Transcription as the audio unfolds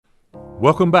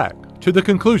Welcome back to the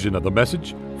conclusion of the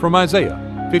message from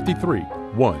Isaiah 53,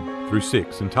 1 through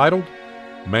 6, entitled,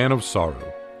 Man of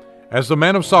Sorrow. As the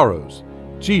Man of Sorrows,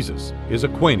 Jesus is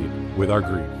acquainted with our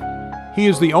grief. He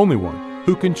is the only one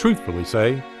who can truthfully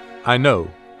say, I know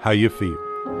how you feel.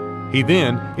 He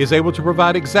then is able to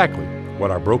provide exactly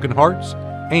what our broken hearts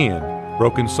and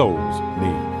broken souls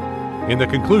need. In the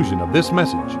conclusion of this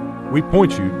message, we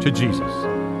point you to Jesus,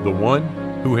 the one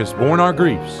who has borne our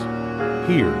griefs.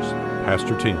 Here's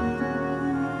Pastor Tim.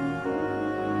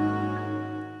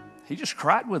 He just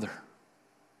cried with her.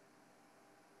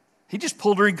 He just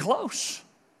pulled her in close.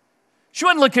 She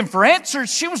wasn't looking for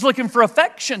answers. She was looking for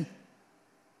affection.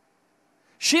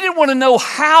 She didn't want to know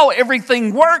how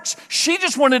everything works. She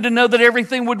just wanted to know that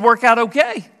everything would work out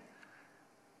okay.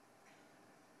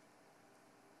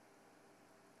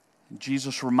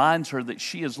 Jesus reminds her that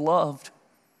she is loved.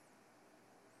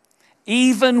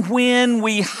 Even when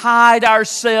we hide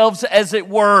ourselves, as it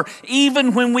were,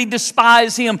 even when we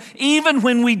despise Him, even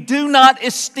when we do not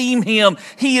esteem Him,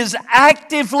 He is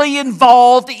actively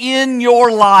involved in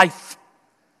your life.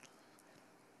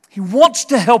 He wants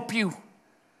to help you.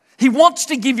 He wants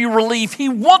to give you relief. He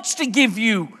wants to give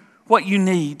you what you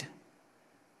need.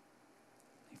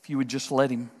 If you would just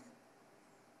let Him.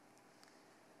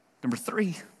 Number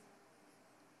 3,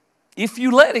 if you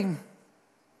let Him,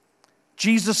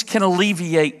 Jesus can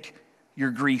alleviate your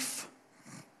grief.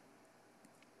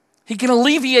 He can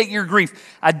alleviate your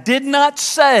grief. I did not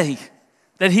say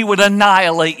that He would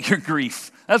annihilate your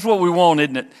grief. That's what we want,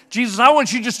 isn't it? Jesus, I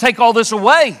want you to just take all this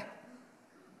away.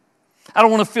 I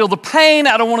don't want to feel the pain.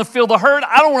 I don't want to feel the hurt.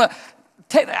 I don't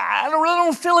really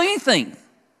want to feel anything.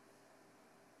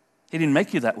 He didn't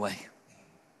make you that way.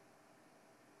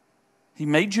 He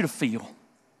made you to feel.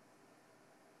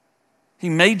 He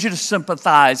made you to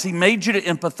sympathize. He made you to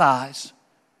empathize.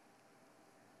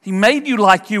 He made you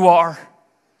like you are.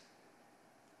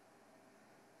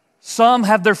 Some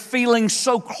have their feelings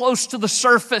so close to the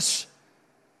surface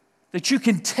that you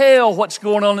can tell what's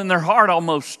going on in their heart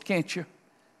almost, can't you?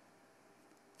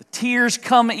 The tears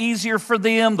come easier for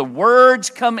them. The words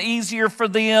come easier for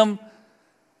them.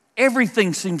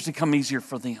 Everything seems to come easier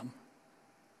for them.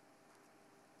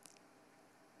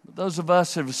 But those of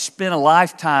us who have spent a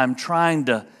lifetime trying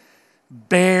to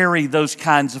bury those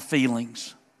kinds of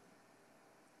feelings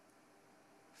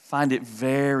find it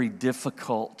very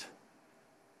difficult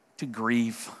to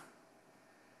grieve.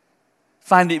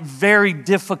 Find it very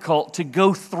difficult to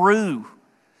go through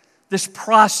this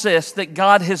process that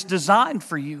God has designed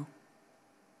for you.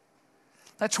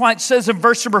 That's why it says in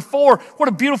verse number 4, what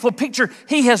a beautiful picture.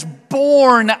 He has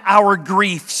borne our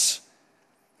griefs.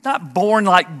 Not born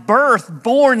like birth,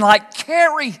 born like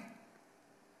carry.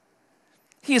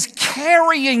 He is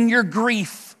carrying your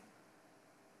grief.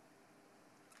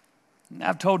 And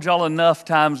I've told y'all enough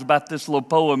times about this little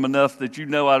poem enough that you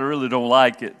know I really don't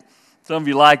like it. Some of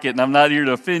you like it, and I'm not here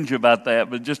to offend you about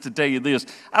that, but just to tell you this,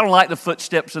 I don't like the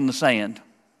footsteps in the sand.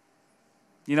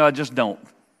 You know, I just don't.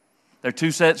 There are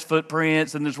 2 sets of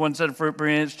footprints, and there's 1 set of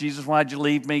footprints. Jesus, why'd you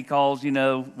leave me? Because, you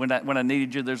know, when I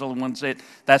needed you, there's only 1 set.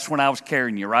 That's when I was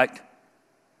carrying you, right?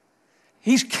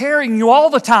 He's carrying you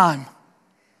all the time.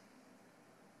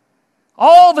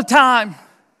 All the time.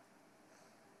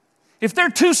 If there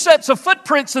are 2 sets of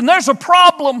footprints, then there's a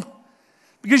problem.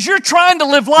 Because you're trying to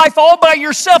live life all by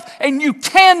yourself, and you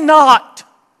cannot.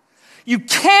 You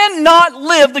cannot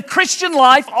live the Christian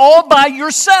life all by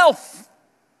yourself.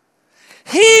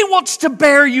 He wants to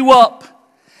bear you up.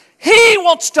 He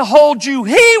wants to hold you.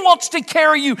 He wants to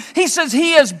carry you. He says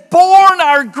He has borne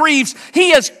our griefs. He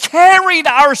has carried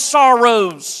our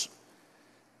sorrows.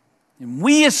 And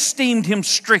we esteemed Him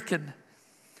stricken.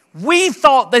 We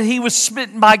thought that He was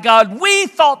smitten by God. We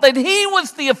thought that He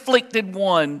was the afflicted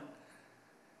one,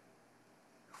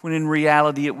 when in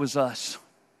reality it was us.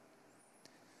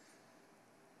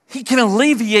 He can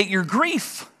alleviate your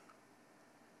grief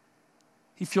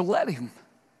if you'll let Him.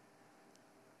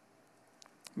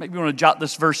 Maybe you want to jot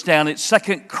this verse down. It's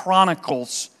 2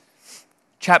 Chronicles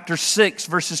chapter 6,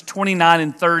 verses 29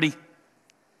 and 30.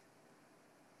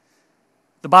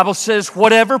 The Bible says,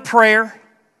 whatever prayer,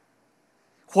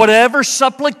 whatever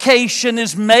supplication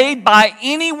is made by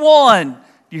anyone.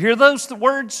 Do you hear those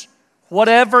words?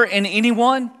 Whatever and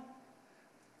anyone.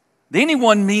 The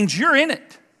anyone means you're in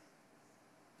it.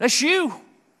 That's you.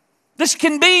 This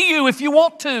can be you if you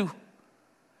want to.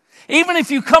 Even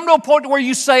if you come to a point where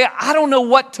you say, I don't know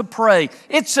what to pray.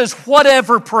 It says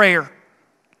whatever prayer.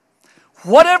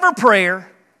 Whatever prayer,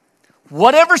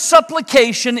 whatever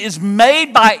supplication is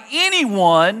made by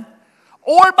anyone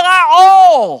or by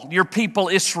all your people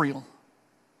Israel.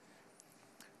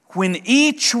 when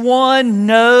each one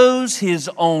knows his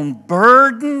own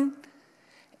burden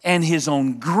and his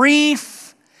own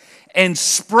grief and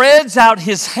spreads out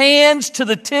his hands to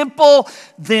the temple,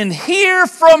 then hear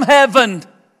from heaven.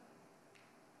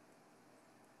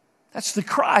 That's the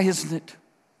cry, isn't it?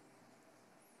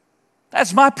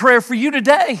 That's my prayer for you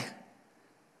today.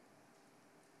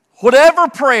 Whatever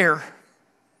prayer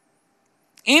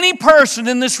any person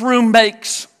in this room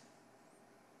makes,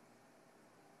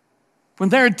 when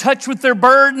they're in touch with their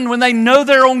burden, when they know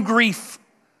their own grief,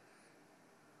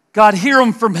 God, hear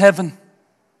them from heaven.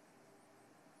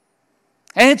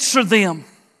 Answer them.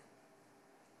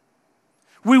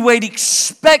 We wait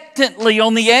expectantly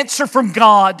on the answer from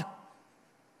God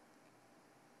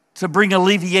to bring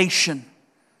alleviation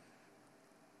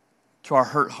to our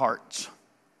hurt hearts.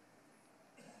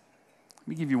 Let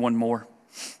me give you one more.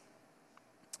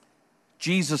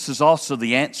 Jesus is also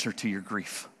the answer to your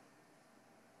grief.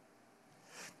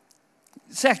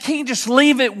 See, I can't just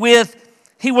leave it with,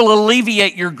 He will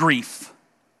alleviate your grief.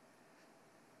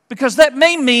 Because that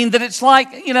may mean that it's like,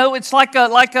 it's like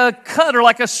a cut or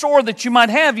like a sore that you might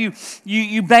have.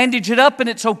 You bandage it up and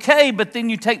it's okay, but then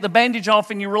you take the bandage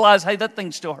off and you realize, hey, that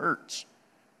thing still hurts,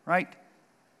 right?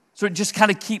 So it just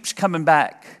kind of keeps coming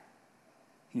back.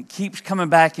 And it keeps coming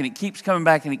back and it keeps coming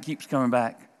back and it keeps coming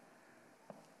back.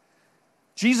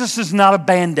 Jesus is not a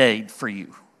Band-Aid for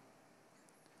you.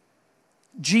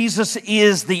 Jesus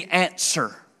is the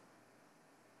answer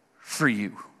for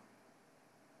you.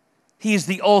 He is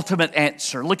the ultimate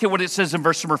answer. Look at what it says in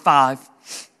verse number 5.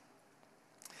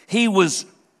 He was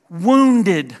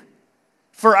wounded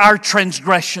for our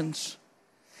transgressions.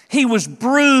 He was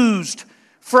bruised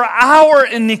for our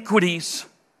iniquities.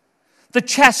 The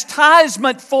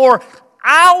chastisement for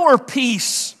our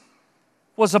peace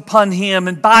was upon Him,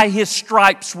 and by His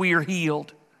stripes we are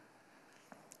healed.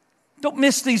 Don't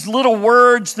miss these little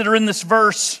words that are in this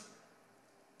verse.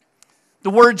 The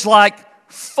words like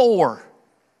for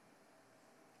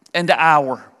and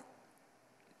our.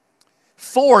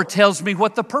 For tells me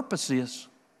what the purpose is.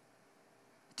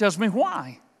 It tells me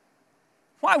why.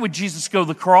 Why would Jesus go to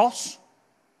the cross?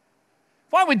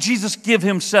 Why would Jesus give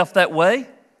Himself that way?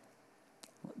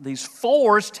 These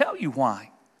fours tell you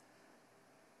why.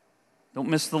 Don't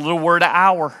miss the little word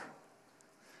our.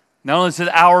 Not only is it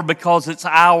our because it's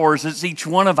ours, it's each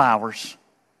one of ours.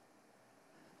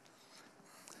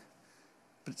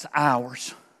 But it's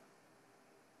ours.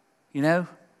 You know?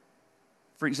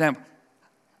 For example,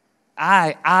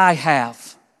 I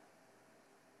have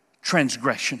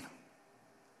transgression.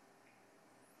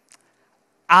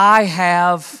 I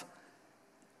have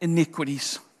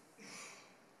iniquities.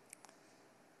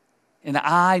 And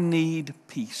I need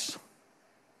peace.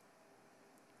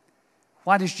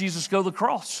 Why does Jesus go to the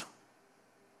cross?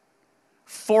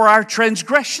 For our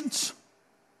transgressions.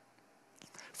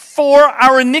 For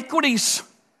our iniquities.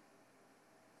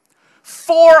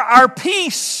 For our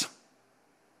peace.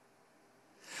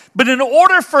 But in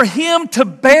order for Him to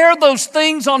bear those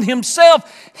things on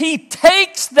Himself, He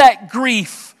takes that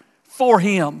grief for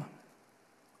Him.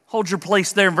 Hold your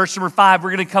place there in verse number 5.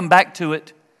 We're going to come back to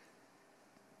it.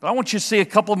 But I want you to see a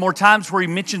couple more times where He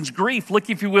mentions grief. Look,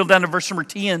 if you will, down to verse number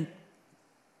 10.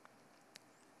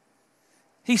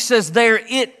 He says there,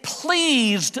 it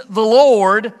pleased the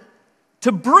Lord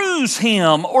to bruise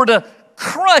Him or to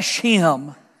crush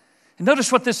Him. And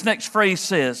notice what this next phrase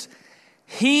says.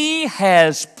 He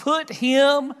has put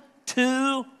Him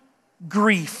to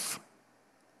grief.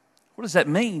 What does that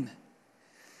mean?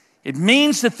 It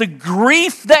means that the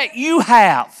grief that you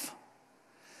have,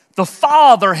 the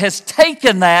Father has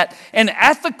taken that and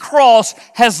at the cross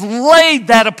has laid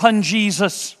that upon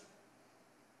Jesus.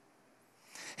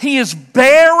 He is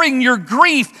bearing your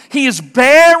grief. He is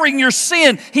bearing your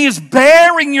sin. He is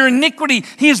bearing your iniquity.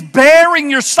 He is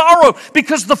bearing your sorrow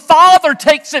because the Father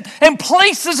takes it and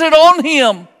places it on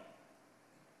Him.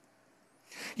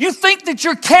 You think that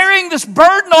you're carrying this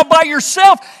burden all by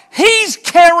yourself. He's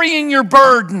carrying your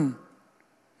burden.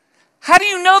 How do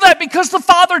you know that? Because the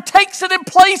Father takes it and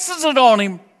places it on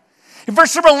Him. In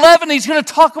verse number 11, He's going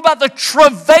to talk about the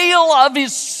travail of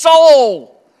His soul.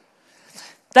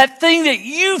 That thing that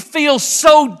you feel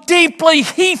so deeply,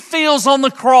 He feels on the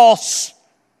cross.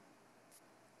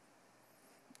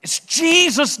 It's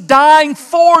Jesus dying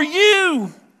for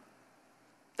you.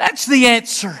 That's the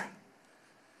answer.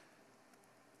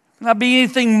 Not be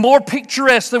anything more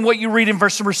picturesque than what you read in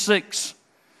verse number 6.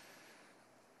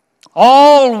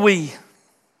 All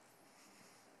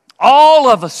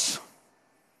of us,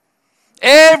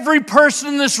 every person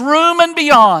in this room and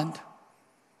beyond,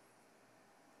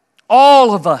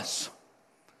 all of us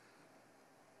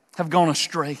have gone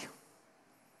astray.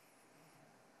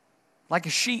 like a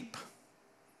sheep.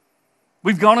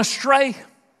 We've gone astray.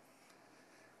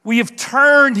 We have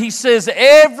turned, he says,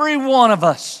 every one of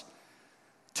us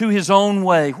to his own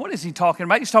way. What is he talking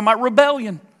about? He's talking about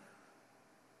rebellion.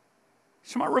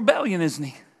 He's talking about rebellion, isn't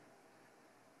he?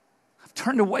 I've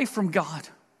turned away from God.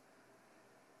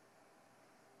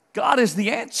 God is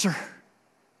the answer.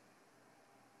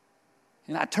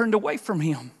 And I turned away from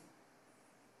him.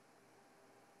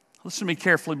 Listen to me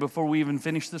carefully before we even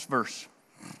finish this verse.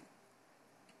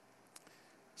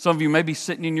 Some of you may be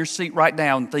sitting in your seat right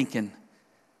now and thinking,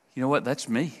 you know what, that's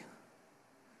me.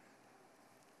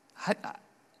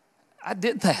 I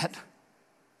did that.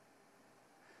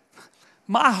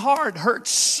 My heart hurt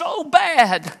so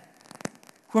bad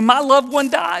when my loved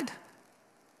one died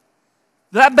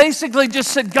that I basically just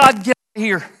said, God, get out of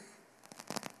here.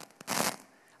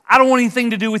 I don't want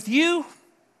anything to do with you.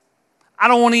 I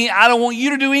don't want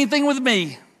you to do anything with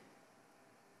me.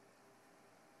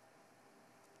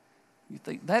 You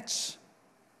think that's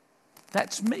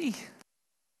me.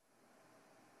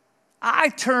 I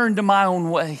turned to my own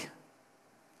way.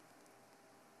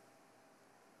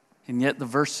 And yet the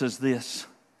verse says this,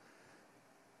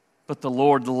 but the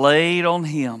Lord laid on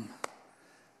him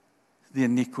the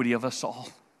iniquity of us all.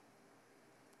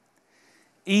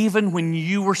 Even when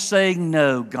you were saying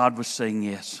no, God was saying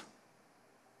yes.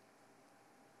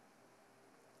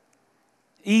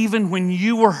 Even when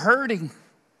you were hurting,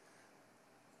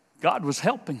 God was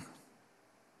helping.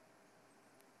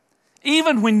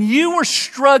 Even when you were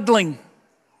struggling,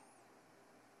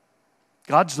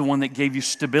 God's the one that gave you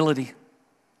stability.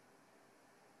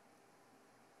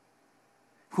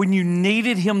 When you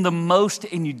needed him the most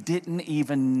and you didn't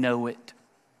even know it,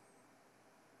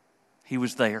 he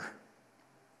was there.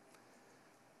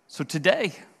 So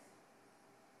today,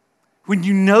 when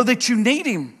you know that you need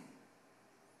him,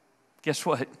 guess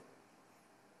what?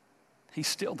 He's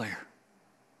still there.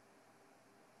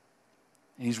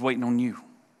 And he's waiting on you.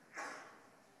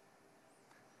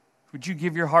 Would you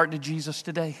give your heart to Jesus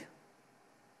today?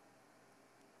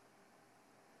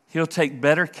 He'll take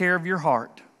better care of your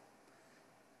heart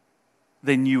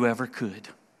than you ever could.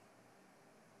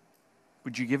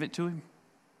 Would you give it to him?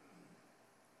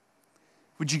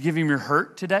 Would you give him your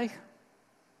hurt today?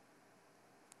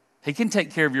 He can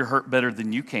take care of your hurt better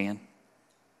than you can.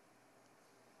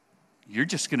 You're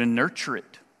just going to nurture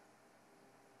it.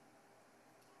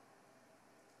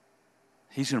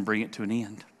 He's going to bring it to an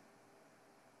end.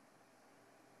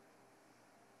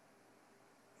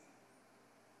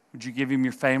 Would you give him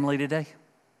your family today?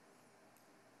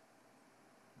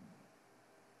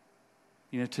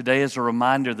 You know, today is a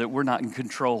reminder that we're not in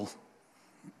control.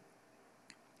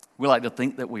 We like to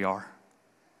think that we are.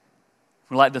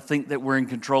 We like to think that we're in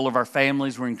control of our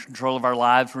families, we're in control of our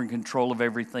lives, we're in control of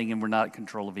everything, and we're not in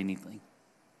control of anything.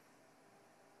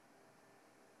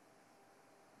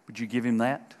 Would you give him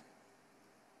that?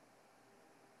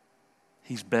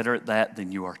 He's better at that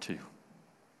than you are too.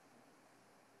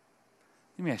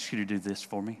 Let me ask you to do this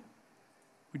for me.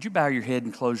 Would you bow your head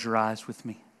and close your eyes with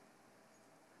me?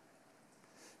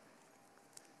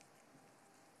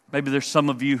 Maybe there's some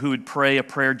of you who would pray a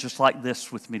prayer just like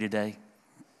this with me today.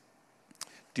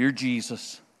 Dear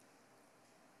Jesus,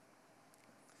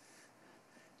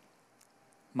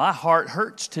 my heart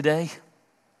hurts today.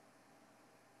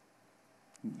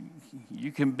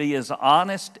 You can be as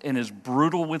honest and as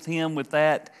brutal with him with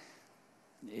that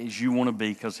as you want to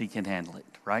be because he can handle it,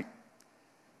 right?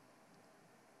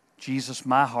 Jesus,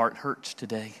 my heart hurts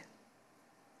today.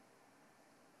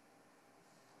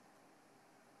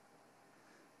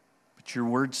 But your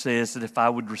word says that if I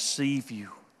would receive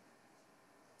you,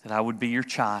 that I would be your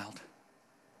child,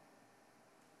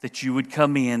 that you would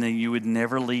come in and you would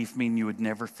never leave me and you would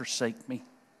never forsake me.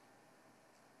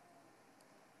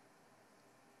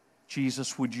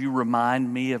 Jesus, would you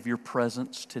remind me of your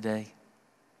presence today?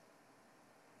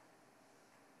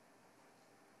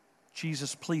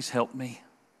 Jesus, please help me.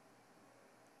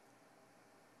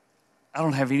 I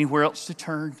don't have anywhere else to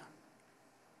turn.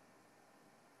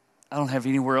 I don't have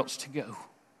anywhere else to go.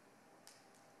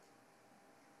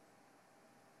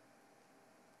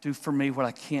 Do for me what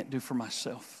I can't do for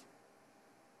myself.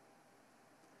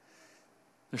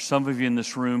 There's some of you in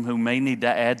this room who may need to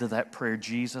add to that prayer,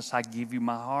 Jesus, I give you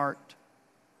my heart.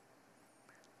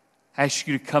 I ask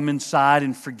you to come inside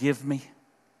and forgive me.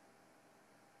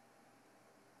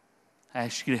 I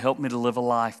ask you to help me to live a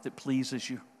life that pleases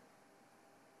you.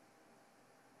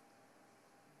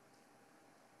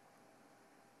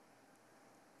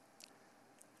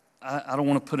 I don't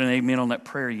want to put an amen on that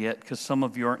prayer yet because some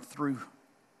of you aren't through.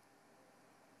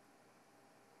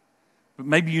 But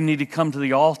maybe you need to come to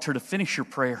the altar to finish your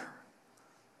prayer.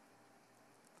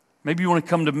 Maybe you want to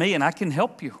come to me and I can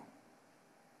help you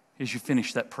as you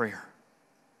finish that prayer.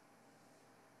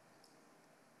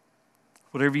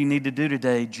 Whatever you need to do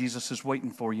today, Jesus is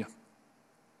waiting for you.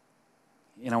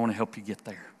 And I want to help you get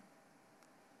there.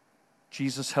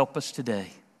 Jesus, help us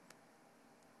today.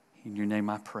 In your name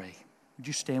I pray. Would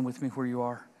you stand with me where you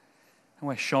are? I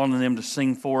want Sean and them to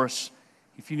sing for us.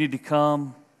 If you need to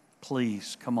come,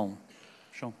 please come on.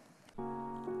 Sean.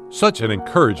 Such an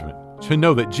encouragement to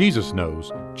know that Jesus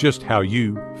knows just how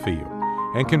you feel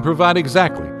and can provide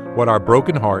exactly what our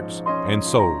broken hearts and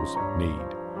souls need.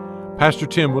 Pastor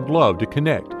Tim would love to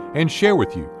connect and share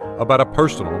with you about a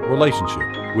personal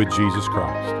relationship with Jesus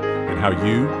Christ and how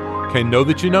you can know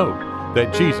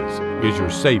that Jesus is your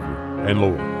Savior and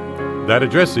Lord. That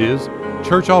address is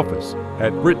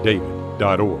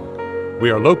churchoffice@brittdavid.org. We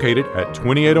are located at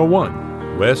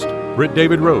 2801 West Britt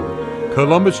David Road,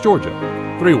 Columbus, Georgia,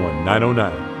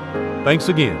 31909. Thanks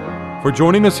again for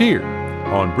joining us here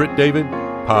on Britt David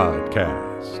Podcast.